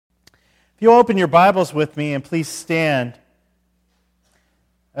If you'll open your Bibles with me and please stand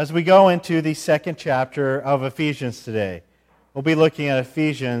as we go into the second chapter of Ephesians today. We'll be looking at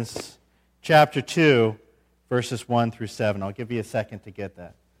Ephesians chapter 2, verses 1 through 7. I'll give you a second to get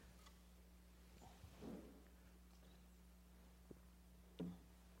that.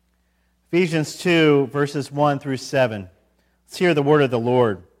 Ephesians 2, verses 1 through 7. Let's hear the word of the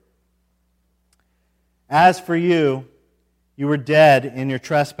Lord. As for you, you were dead in your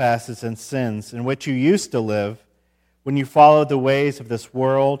trespasses and sins, in which you used to live when you followed the ways of this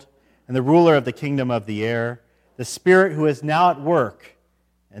world and the ruler of the kingdom of the air, the spirit who is now at work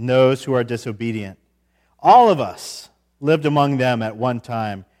in those who are disobedient. All of us lived among them at one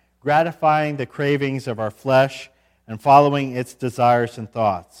time, gratifying the cravings of our flesh and following its desires and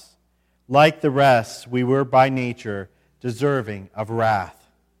thoughts. Like the rest, we were by nature deserving of wrath.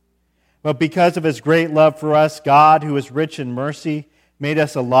 But because of his great love for us, God, who is rich in mercy, made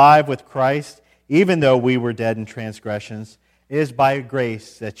us alive with Christ, even though we were dead in transgressions. It is by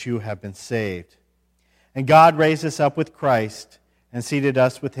grace that you have been saved. And God raised us up with Christ and seated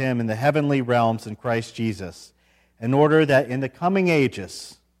us with him in the heavenly realms in Christ Jesus, in order that in the coming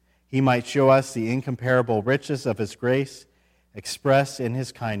ages he might show us the incomparable riches of his grace expressed in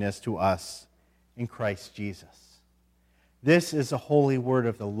his kindness to us in Christ Jesus. This is the holy word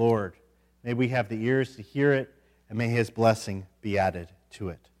of the Lord. May we have the ears to hear it, and may his blessing be added to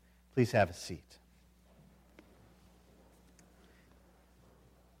it. Please have a seat.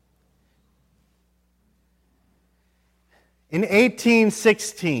 In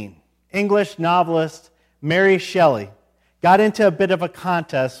 1816, English novelist Mary Shelley got into a bit of a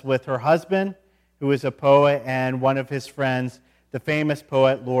contest with her husband, who was a poet, and one of his friends, the famous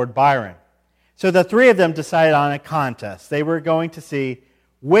poet Lord Byron. So the three of them decided on a contest. They were going to see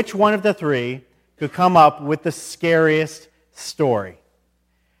which one of the three could come up with the scariest story.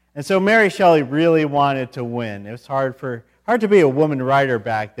 And so Mary Shelley really wanted to win. It was hard to be a woman writer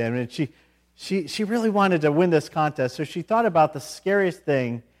back then, and she really wanted to win this contest. So she thought about the scariest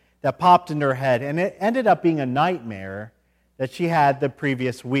thing that popped into her head, and it ended up being a nightmare that she had the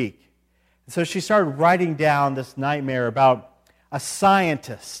previous week. And so she started writing down this nightmare about a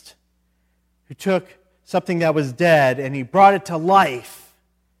scientist who took something that was dead and he brought it to life.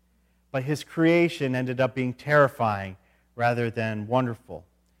 But his creation ended up being terrifying rather than wonderful.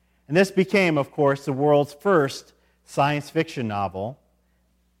 And this became, of course, the world's first science fiction novel,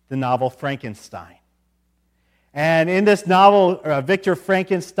 the novel Frankenstein. And in this novel, Victor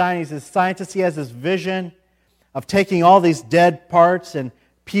Frankenstein, he's a scientist. He has this vision of taking all these dead parts and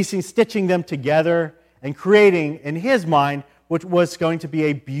stitching them together and creating, in his mind, what was going to be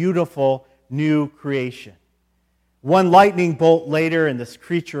a beautiful new creation. One lightning bolt later, and this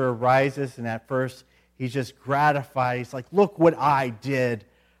creature arises, and at first he's just gratified. He's like, look what I did.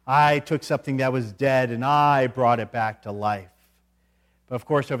 I took something that was dead, and I brought it back to life. But of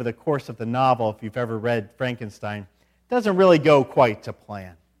course, over the course of the novel, if you've ever read Frankenstein, it doesn't really go quite to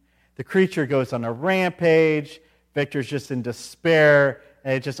plan. The creature goes on a rampage, Victor's just in despair,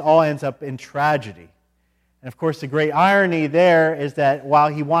 and it just all ends up in tragedy. And of course, the great irony there is that while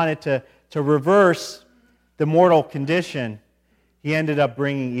he wanted to reverse the mortal condition, he ended up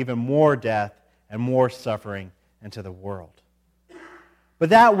bringing even more death and more suffering into the world. But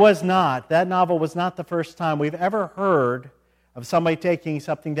that novel was not the first time we've ever heard of somebody taking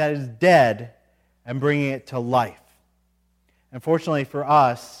something that is dead and bringing it to life. Unfortunately for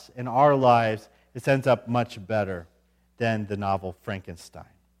us, in our lives, it ends up much better than the novel Frankenstein.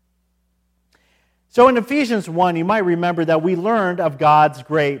 So in Ephesians 1, you might remember that we learned of God's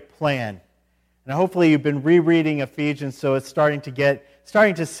great plan. And hopefully you've been rereading Ephesians, so it's starting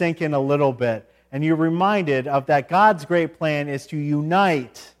to sink in a little bit. And you're reminded of that God's great plan is to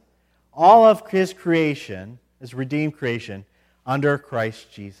unite all of his creation, his redeemed creation, under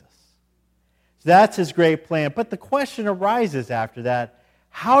Christ Jesus. So that's his great plan. But the question arises after that,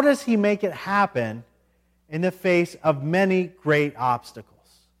 how does he make it happen in the face of many great obstacles?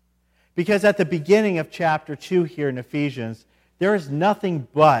 Because at the beginning of chapter 2 here in Ephesians, there is nothing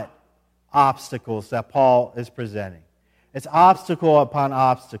but obstacles that Paul is presenting. It's obstacle upon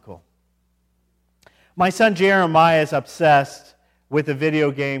obstacle. My son Jeremiah is obsessed with a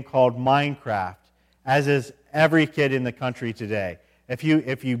video game called Minecraft, as is every kid in the country today. If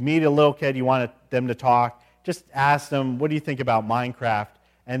you meet a little kid, you want them to talk, just ask them, what do you think about Minecraft?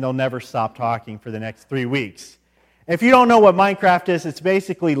 And they'll never stop talking for the next 3 weeks. If you don't know what Minecraft is, it's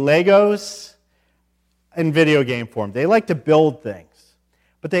basically Legos in video game form. They like to build things.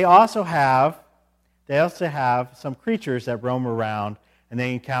 But they also have some creatures that roam around and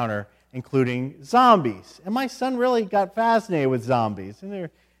they encounter, including zombies. And my son really got fascinated with zombies.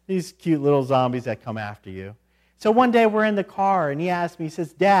 And these cute little zombies that come after you. So one day we're in the car, and he asked me, he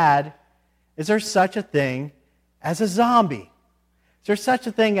says, Dad, is there such a thing as a zombie? Is there such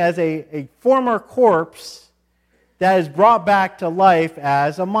a thing as a former corpse that is brought back to life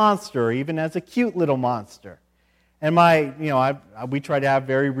as a monster, or even as a cute little monster? And we try to have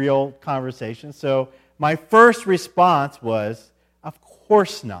very real conversations. So my first response was, of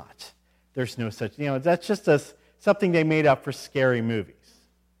course not. There's no such, that's just something they made up for scary movies.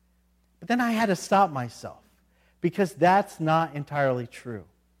 But then I had to stop myself, because that's not entirely true.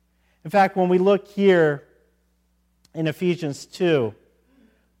 In fact, when we look here in Ephesians 2,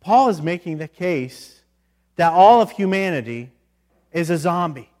 Paul is making the case that all of humanity is a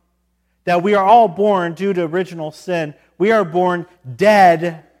zombie. That we are all born due to original sin. We are born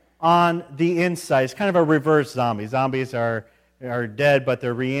dead on the inside. It's kind of a reverse zombie. Zombies are dead, but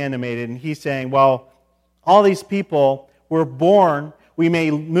they're reanimated. And he's saying, well, all these people were born, we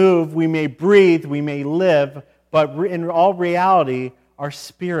may move, we may breathe, we may live, but in all reality, our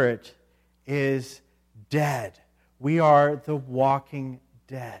spirit is dead. We are the walking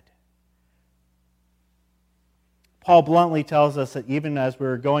dead. Paul bluntly tells us that even as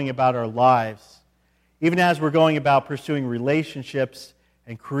we're going about our lives, even as we're going about pursuing relationships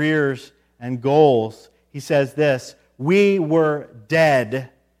and careers and goals, he says this, we were dead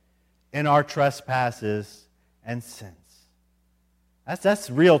in our trespasses and sins. That's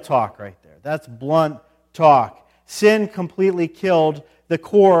real talk right there. That's blunt talk. Sin completely killed the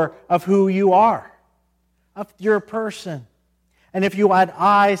core of who you are, of your person. And if you had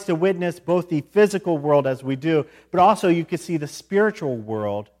eyes to witness both the physical world as we do, but also you could see the spiritual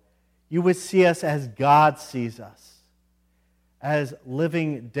world, you would see us as God sees us, as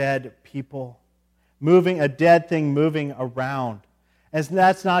living dead people, a dead thing moving around. And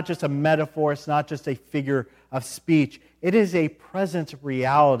that's not just a metaphor, it's not just a figure of speech. It is a present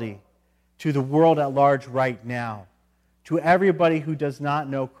reality to the world at large right now, to everybody who does not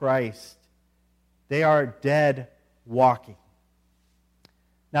know Christ. They are dead walking.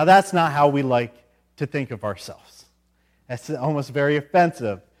 Now, that's not how we like to think of ourselves. That's almost very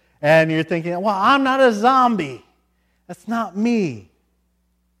offensive. And you're thinking, well, I'm not a zombie. That's not me.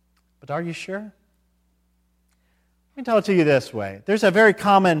 But are you sure? Let me tell it to you this way. There's a very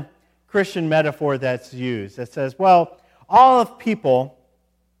common Christian metaphor that's used that says, well, all of people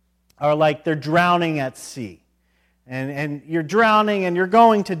are like they're drowning at sea. And you're drowning and you're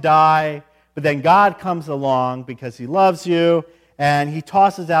going to die, but then God comes along because He loves you, and He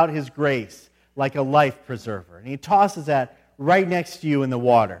tosses out His grace like a life preserver. And He tosses that right next to you in the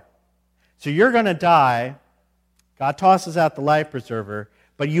water. So you're going to die. God tosses out the life preserver,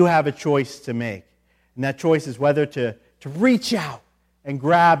 but you have a choice to make. And that choice is whether to reach out and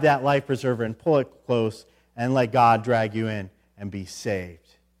grab that life preserver and pull it close and let God drag you in and be saved.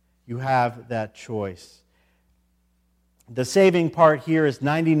 You have that choice. The saving part here is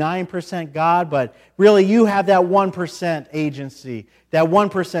 99% God, but really you have that 1% agency, that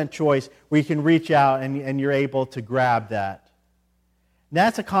 1% choice where you can reach out and you're able to grab that. And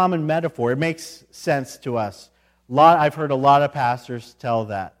that's a common metaphor. It makes sense to us. I've heard a lot of pastors tell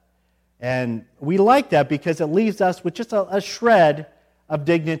that. And we like that because it leaves us with just a shred of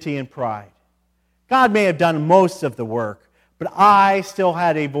dignity and pride. God may have done most of the work, but I still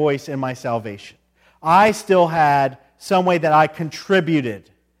had a voice in my salvation. I still had some way that I contributed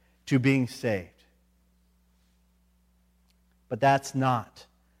to being saved. But that's not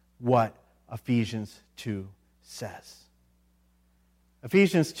what Ephesians 2 says.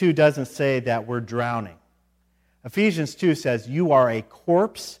 Ephesians 2 doesn't say that we're drowning. Ephesians 2 says you are a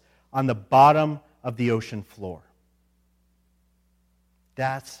corpse on the bottom of the ocean floor.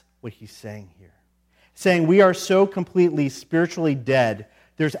 That's what he's saying here. Saying we are so completely spiritually dead,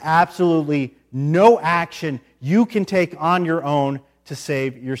 there's absolutely no action you can take on your own to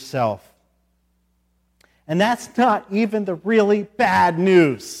save yourself. And that's not even the really bad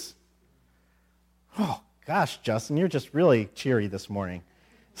news. Oh, gosh, Justin, you're just really cheery this morning.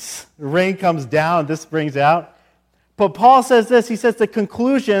 The rain comes down, this brings out. But Paul says this, he says the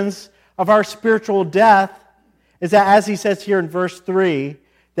conclusions of our spiritual death is that, as he says here in verse 3,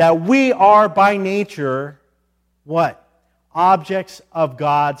 that we are by nature, what? Objects of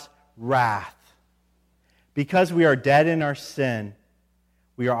God's wrath. Because we are dead in our sin,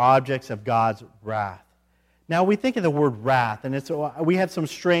 we are objects of God's wrath. Now, we think of the word wrath, and we have some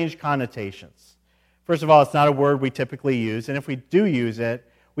strange connotations. First of all, it's not a word we typically use, and if we do use it,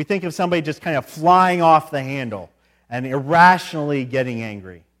 we think of somebody just kind of flying off the handle and irrationally getting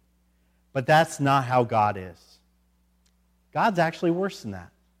angry. But that's not how God is. God's actually worse than that.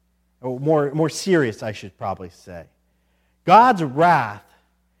 Or more serious, I should probably say. God's wrath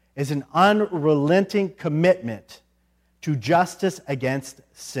is an unrelenting commitment to justice against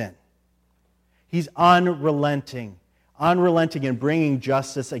sin. He's unrelenting in bringing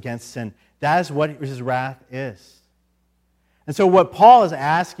justice against sin. That is what his wrath is. And so what Paul is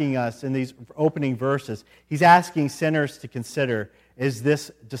asking us in these opening verses, he's asking sinners to consider, is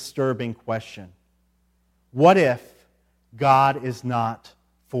this disturbing question. What if God is not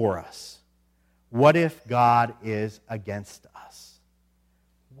for us? What if God is against us?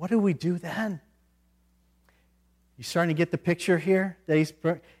 What do we do then? You starting to get the picture here?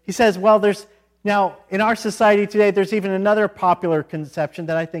 He says, well, now in our society today, there's even another popular conception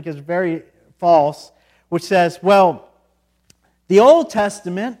that I think is very false, which says, well, the Old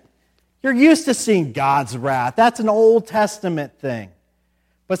Testament, you're used to seeing God's wrath. That's an Old Testament thing.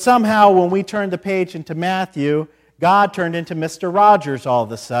 But somehow when we turned the page into Matthew, God turned into Mr. Rogers all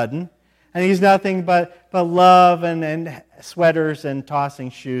of a sudden. And he's nothing but love and sweaters and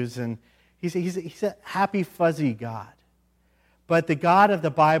tossing shoes. And he's a happy, fuzzy God. But the God of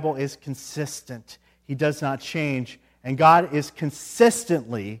the Bible is consistent. He does not change. And God is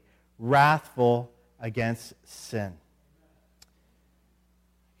consistently wrathful against sin.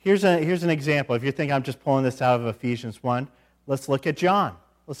 Here's an example. If you think I'm just pulling this out of Ephesians 1, let's look at John.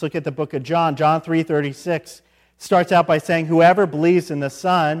 Let's look at the book of John. John 3:36 starts out by saying, whoever believes in the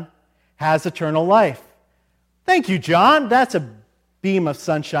Son has eternal life. Thank you, John. That's a beam of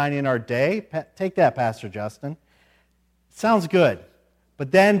sunshine in our day. Take that, Pastor Justin. Sounds good.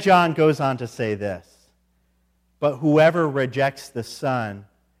 But then John goes on to say this, but whoever rejects the Son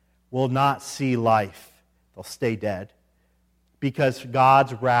will not see life. They'll stay dead, because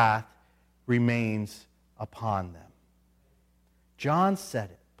God's wrath remains upon them. John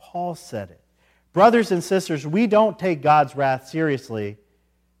said it. Paul said it. Brothers and sisters, we don't take God's wrath seriously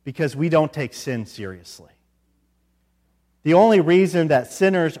because we don't take sin seriously. The only reason that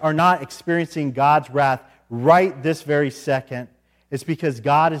sinners are not experiencing God's wrath right this very second is because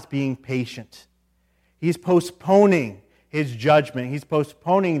God is being patient. He's postponing his judgment. He's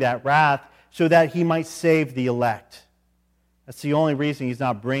postponing that wrath so that he might save the elect. That's the only reason he's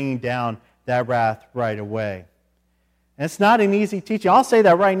not bringing down that wrath right away. And it's not an easy teaching. I'll say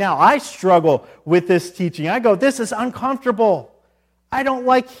that right now. I struggle with this teaching. I go, this is uncomfortable. I don't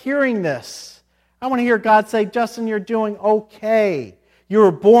like hearing this. I want to hear God say, Justin, you're doing okay. You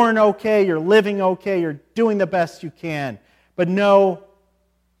were born okay. You're living okay. You're doing the best you can. But no,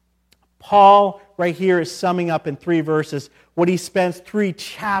 Paul right here is summing up in 3 verses what he spends 3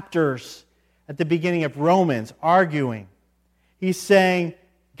 chapters at the beginning of Romans arguing. He's saying,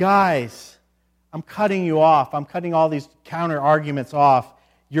 guys, I'm cutting you off. I'm cutting all these counter arguments off.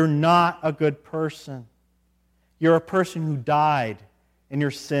 You're not a good person. You're a person who died in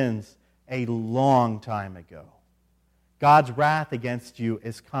your sins a long time ago. God's wrath against you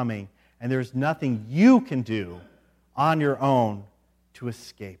is coming, and there's nothing you can do on your own to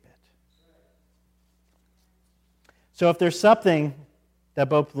escape it. So if there's something that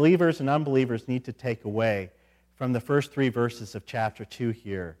both believers and unbelievers need to take away from the first 3 verses of chapter 2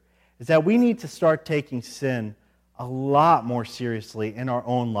 here, is that we need to start taking sin a lot more seriously in our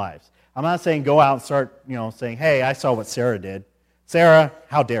own lives. I'm not saying go out and start, saying, hey, I saw what Sarah did. Sarah,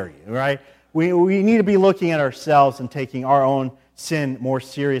 how dare you, right? We need to be looking at ourselves and taking our own sin more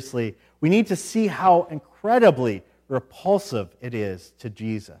seriously. We need to see how incredibly repulsive it is to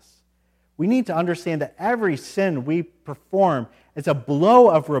Jesus. We need to understand that every sin we perform is a blow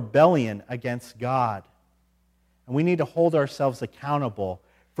of rebellion against God. And we need to hold ourselves accountable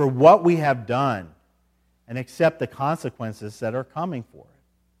for what we have done and accept the consequences that are coming for it.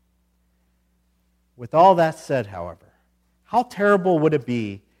 With all that said, however, how terrible would it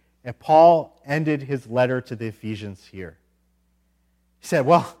be if Paul ended his letter to the Ephesians here? He said,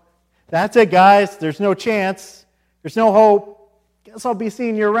 well, that's it, guys. There's no chance. There's no hope. Guess I'll be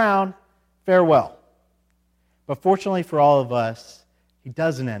seeing you around. Farewell. But fortunately for all of us, he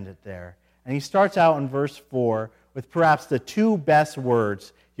doesn't end it there. And he starts out in verse 4 with perhaps the 2 best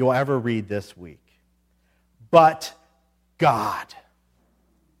words you'll ever read this week. But God.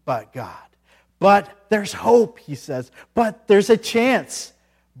 But God. But there's hope, he says. But there's a chance.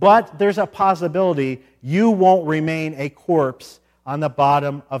 But there's a possibility you won't remain a corpse on the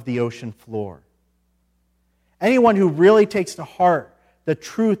bottom of the ocean floor. Anyone who really takes to heart the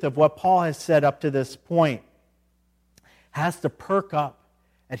truth of what Paul has said up to this point has to perk up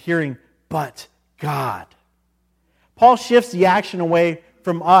at hearing, but God. Paul shifts the action away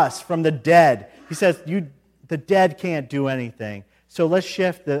from us, from the dead. He says, the dead can't do anything. So let's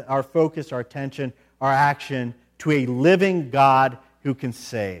shift our focus, our attention, our action to a living God who can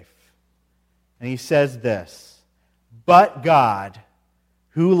save. And he says this, but God,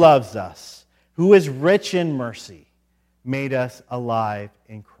 who loves us, who is rich in mercy, made us alive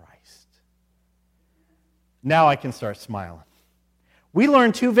in Christ. Now I can start smiling. We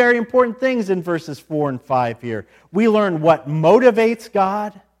learn two very important things in verses 4 and 5 here. We learn what motivates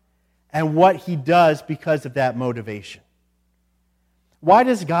God and what he does because of that motivation. Why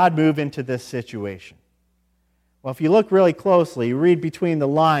does God move into this situation? Well, if you look really closely, you read between the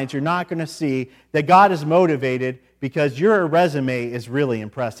lines, you're not going to see that God is motivated because your resume is really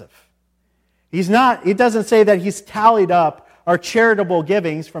impressive. It doesn't say that he's tallied up our charitable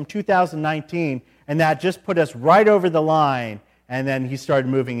givings from 2019 and that just put us right over the line and then he started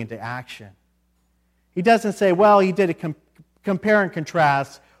moving into action. He doesn't say, well, he did a compare and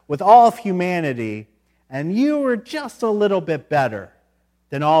contrast with all of humanity and you were just a little bit better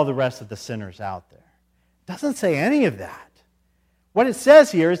than all the rest of the sinners out there. It doesn't say any of that. What it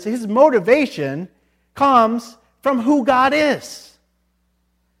says here is his motivation comes from who God is.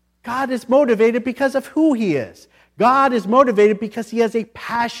 God is motivated because of who he is. God is motivated because he has a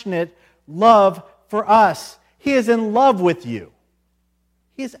passionate love for us. He is in love with you.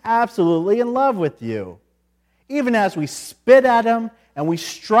 He is absolutely in love with you. Even as we spit at him and we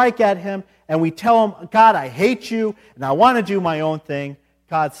strike at him and we tell him, God, I hate you and I want to do my own thing,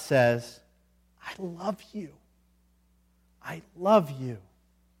 God says, I love you. I love you.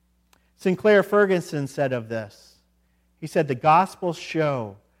 Sinclair Ferguson said of this, he said, the Gospels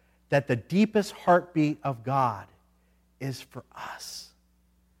show that the deepest heartbeat of God is for us.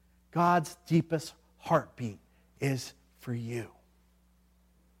 God's deepest heartbeat is for you.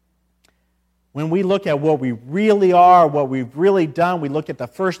 When we look at what we really are, what we've really done, we look at the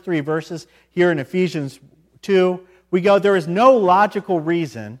first 3 verses here in Ephesians 2, we go, there is no logical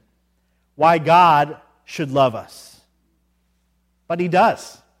reason why God should love us. But he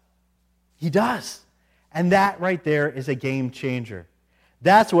does. He does. And that right there is a game changer.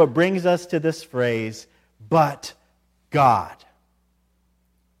 That's what brings us to this phrase, but God.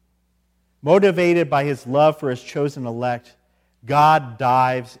 Motivated by his love for his chosen elect, God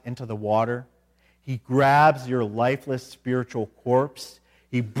dives into the water. He grabs your lifeless spiritual corpse.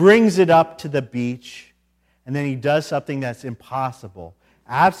 He brings it up to the beach. And then he does something that's impossible,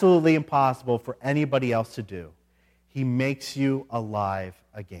 absolutely impossible for anybody else to do. He makes you alive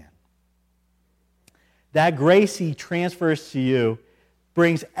again. That grace he transfers to you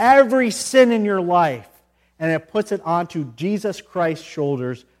brings every sin in your life and it puts it onto Jesus Christ's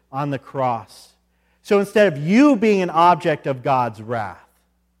shoulders on the cross. So instead of you being an object of God's wrath,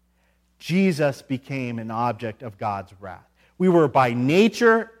 Jesus became an object of God's wrath. We were by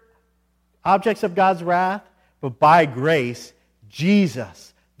nature objects of God's wrath, but by grace,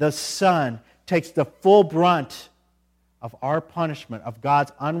 Jesus, the Son, takes the full brunt of our punishment, of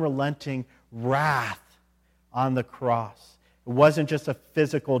God's unrelenting wrath on the cross. It wasn't just a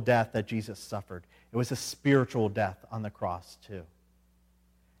physical death that Jesus suffered. It was a spiritual death on the cross too.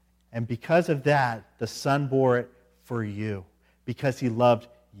 And because of that, the Son bore it for you, because he loved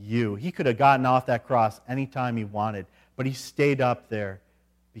you. He could have gotten off that cross anytime he wanted, but he stayed up there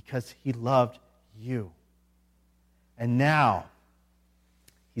because he loved you. And now,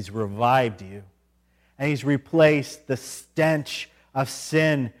 he's revived you. And he's replaced the stench of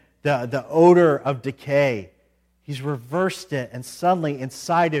sin, the odor of decay. He's reversed it, and suddenly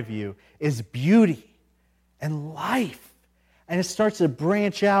inside of you is beauty and life. And it starts to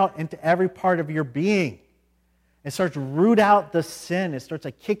branch out into every part of your being. It starts to root out the sin. It starts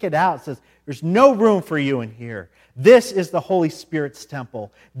to kick it out. It says, there's no room for you in here. This is the Holy Spirit's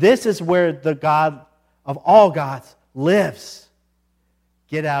temple. This is where the God of all gods lives.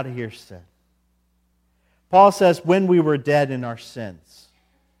 Get out of here, sin. Paul says, when we were dead in our sins,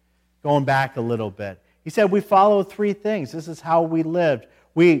 going back a little bit, he said we followed 3 things. This is how we lived.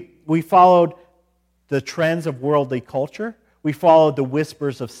 We followed the trends of worldly culture. We followed the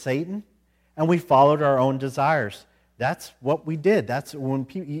whispers of Satan. And we followed our own desires. That's what we did. That's when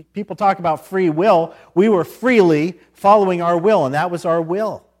people talk about free will, we were freely following our will, and that was our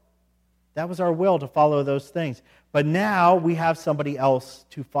will. That was our will to follow those things. But now we have somebody else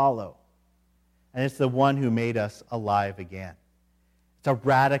to follow. And it's the one who made us alive again. It's a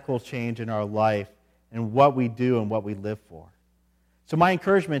radical change in our life and what we do and what we live for. So my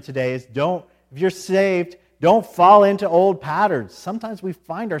encouragement today is if you're saved, don't fall into old patterns. Sometimes we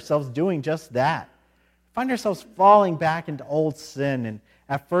find ourselves doing just that. We find ourselves falling back into old sin, and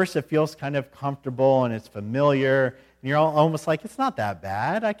at first it feels kind of comfortable and it's familiar, and you're almost like, it's not that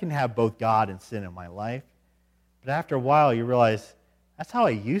bad. I can have both God and sin in my life. But after a while you realize, that's how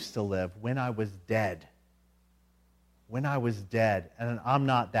I used to live when I was dead. When I was dead, and I'm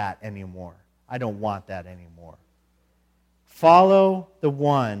not that anymore. I don't want that anymore. Follow the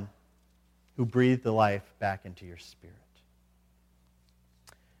one who breathed the life back into your spirit.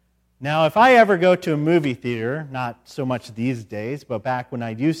 Now, if I ever go to a movie theater, not so much these days, but back when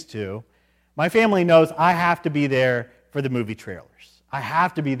I used to, my family knows I have to be there for the movie trailers. I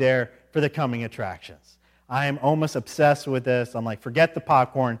have to be there for the coming attractions. I am almost obsessed with this. I'm like, forget the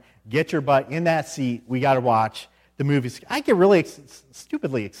popcorn, get your butt in that seat, we got to watch the movies. I get really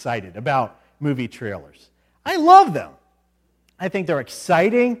stupidly excited about movie trailers. I love them. I think they're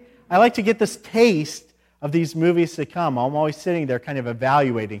exciting. I like to get this taste of these movies to come. I'm always sitting there kind of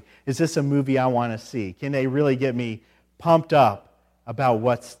evaluating, is this a movie I want to see? Can they really get me pumped up about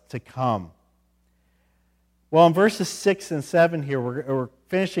what's to come? Well, in verses 6 and 7 here, we're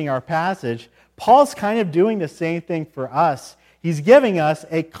finishing our passage. Paul's kind of doing the same thing for us. He's giving us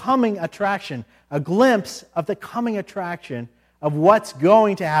a coming attraction, a glimpse of the coming attraction of what's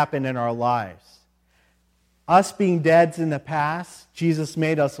going to happen in our lives. Us being dead in the past, Jesus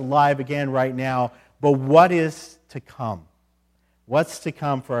made us alive again right now. But what is to come? What's to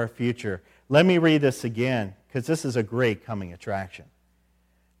come for our future? Let me read this again, because this is a great coming attraction.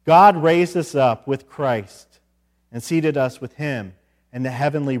 God raised us up with Christ and seated us with Him in the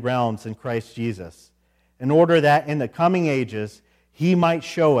heavenly realms in Christ Jesus, in order that in the coming ages He might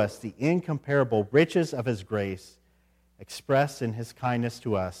show us the incomparable riches of His grace expressed in His kindness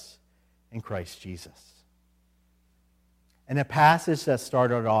to us in Christ Jesus. And a passage that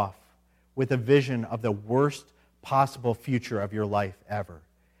started off with a vision of the worst possible future of your life ever.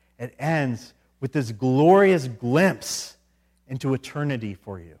 It ends with this glorious glimpse into eternity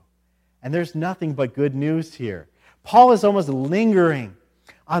for you. And there's nothing but good news here. Paul is almost lingering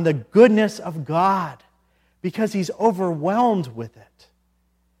on the goodness of God because he's overwhelmed with it.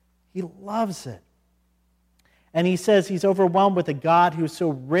 He loves it. And he says he's overwhelmed with a God who's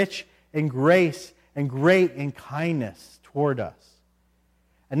so rich in grace and great in kindness toward us.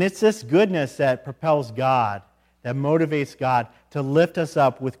 And it's this goodness that propels God, that motivates God to lift us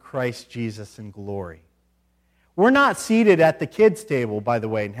up with Christ Jesus in glory. We're not seated at the kids' table, by the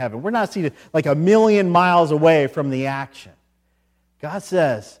way, in heaven. We're not seated like a million miles away from the action. God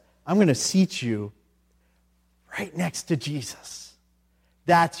says, I'm going to seat you right next to Jesus.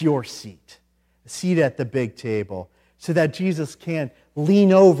 That's your seat. A seat at the big table, so that Jesus can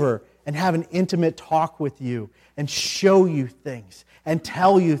lean over and have an intimate talk with you and show you things and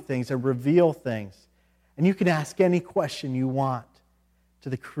tell you things and reveal things. And you can ask any question you want to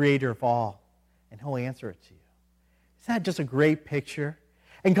the Creator of all, and He'll answer it to you. Isn't that just a great picture?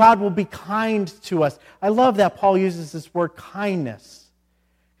 And God will be kind to us. I love that Paul uses this word kindness.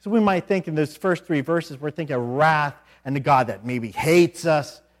 So we might think in those first 3 verses, we're thinking of wrath and the God that maybe hates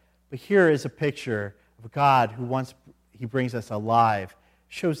us. But here is a picture of a God who, once He brings us alive,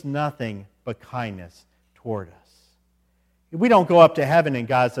 shows nothing but kindness toward us. We don't go up to heaven and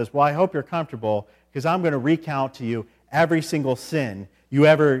God says, well, I hope you're comfortable because I'm going to recount to you every single sin you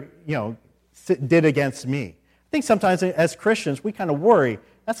ever did against me. I think sometimes as Christians, we kind of worry.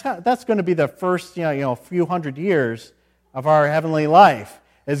 That's going to be the first few hundred years of our heavenly life.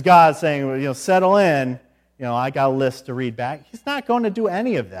 As God saying, settle in, I got a list to read back. He's not going to do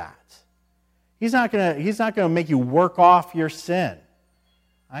any of that. He's not going to make you work off your sin.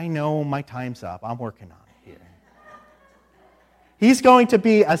 I know my time's up. I'm working on it here. He's going to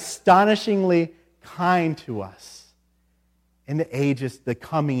be astonishingly kind to us in the ages, the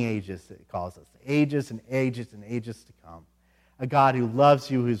coming ages, it calls us. Ages and ages and ages to come. A God who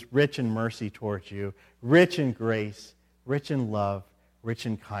loves you, who's rich in mercy towards you, rich in grace, rich in love, rich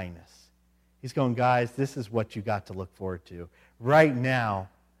in kindness. He's going, guys, this is what you got to look forward to. Right now,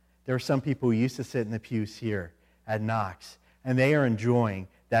 there are some people who used to sit in the pews here at Knox, and they are enjoying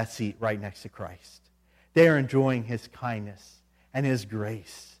that seat right next to Christ. They are enjoying His kindness and His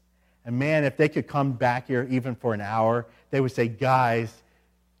grace. And man, if they could come back here even for an hour, they would say, guys,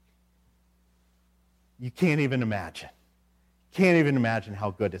 you can't even imagine. Can't even imagine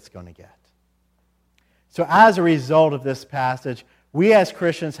how good it's going to get. So as a result of this passage, we as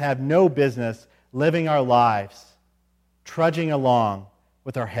Christians have no business living our lives, trudging along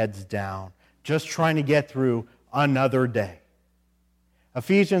with our heads down, just trying to get through another day.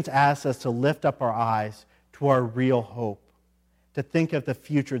 Ephesians asks us to lift up our eyes to our real hope, to think of the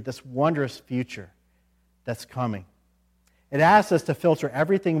future, this wondrous future that's coming. It asks us to filter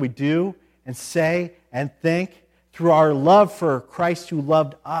everything we do and say and think through our love for Christ who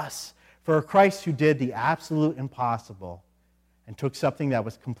loved us, for a Christ who did the absolute impossible and took something that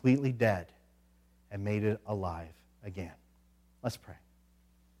was completely dead and made it alive again. Let's pray.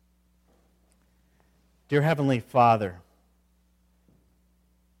 Dear Heavenly Father,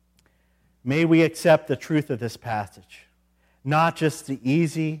 may we accept the truth of this passage. Not just the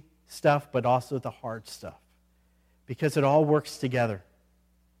easy stuff, but also the hard stuff, because it all works together.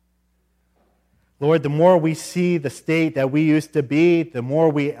 Lord, the more we see the state that we used to be, the more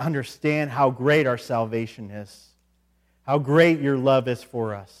we understand how great our salvation is, how great your love is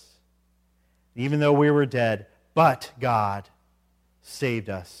for us. Even though we were dead, but God saved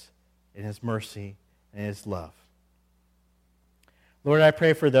us in his mercy and his love. Lord, I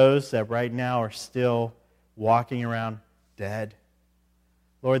pray for those that right now are still walking around dead.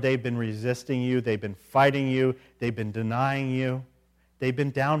 Lord, they've been resisting you, they've been fighting you, they've been denying you, they've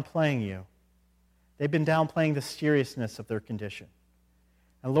been downplaying you. They've been downplaying the seriousness of their condition.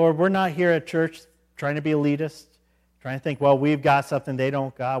 And Lord, we're not here at church trying to be elitist, trying to think, well, we've got something they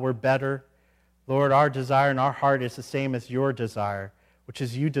don't got, we're better. Lord, our desire and our heart is the same as your desire, which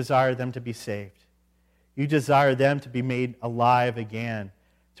is you desire them to be saved. You desire them to be made alive again,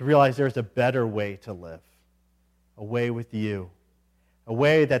 to realize there's a better way to live, a way with you, a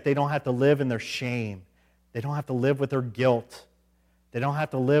way that they don't have to live in their shame. They don't have to live with their guilt. They don't have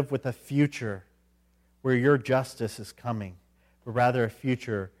to live with a future where your justice is coming, but rather a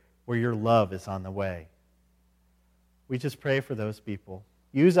future where your love is on the way. We just pray for those people.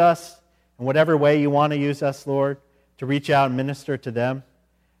 Use us in whatever way you want to use us, Lord, to reach out and minister to them,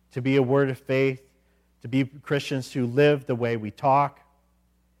 to be a word of faith, to be Christians who live the way we talk,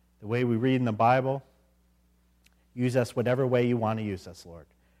 the way we read in the Bible. Use us whatever way you want to use us, Lord.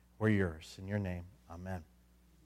 We're yours. In your name, amen.